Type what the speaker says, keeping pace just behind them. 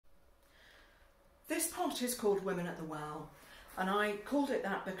This pot is called Women at the Well, and I called it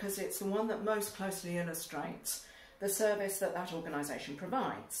that because it's the one that most closely illustrates the service that that organisation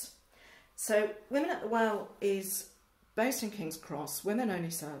provides. So Women at the Well is based in King's Cross, women-only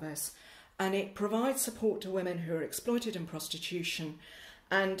service, and it provides support to women who are exploited in prostitution,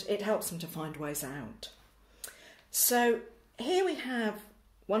 and it helps them to find ways out. So here we have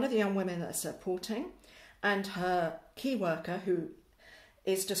one of the young women that are supporting, and her key worker, who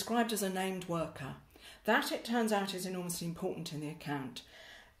is described as a named worker. That, it turns out, is enormously important in the account.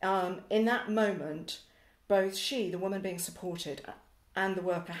 In that moment, both she, the woman being supported, and the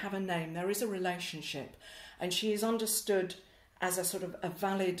worker have a name. There is a relationship, and she is understood as a sort of a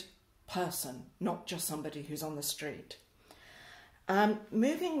valid person, not just somebody who's on the street.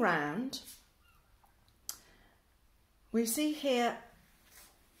 Moving round, we see here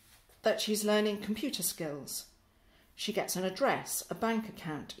that she's learning computer skills. She gets an address, a bank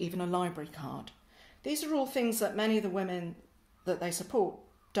account, even a library card. These are all things that many of the women that they support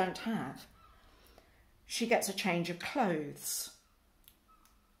don't have. She gets a change of clothes.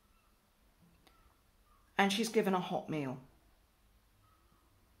 And she's given a hot meal.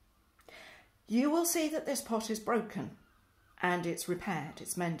 You will see that this pot is broken and it's repaired,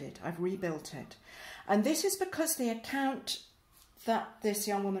 it's mended. I've rebuilt it. And this is because the account that this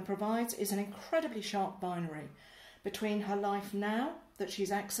young woman provides is an incredibly sharp binary between her life now that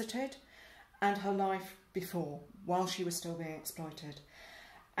she's exited and her life before, while she was still being exploited.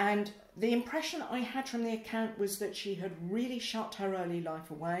 And the impression I had from the account was that she had really shut her early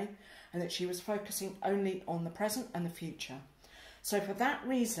life away and that she was focusing only on the present and the future. So for that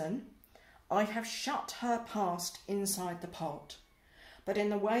reason, I have shut her past inside the pot. But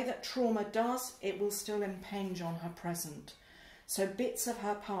in the way that trauma does, it will still impinge on her present. So bits of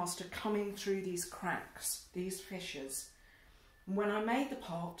her past are coming through these cracks, these fissures. And when I made the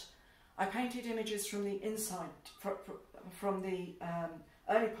pot, I painted images from the inside, from the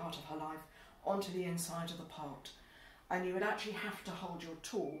early part of her life onto the inside of the pot. And you would actually have to hold your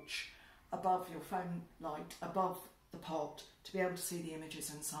torch above your phone light, above the pot, to be able to see the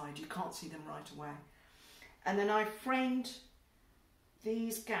images inside. You can't see them right away. And then I framed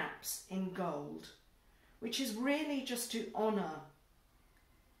these gaps in gold, which is really just to honour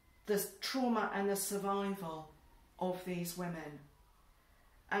the trauma and the survival of these women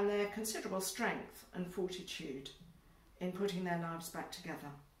and their considerable strength and fortitude in putting their lives back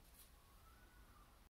together.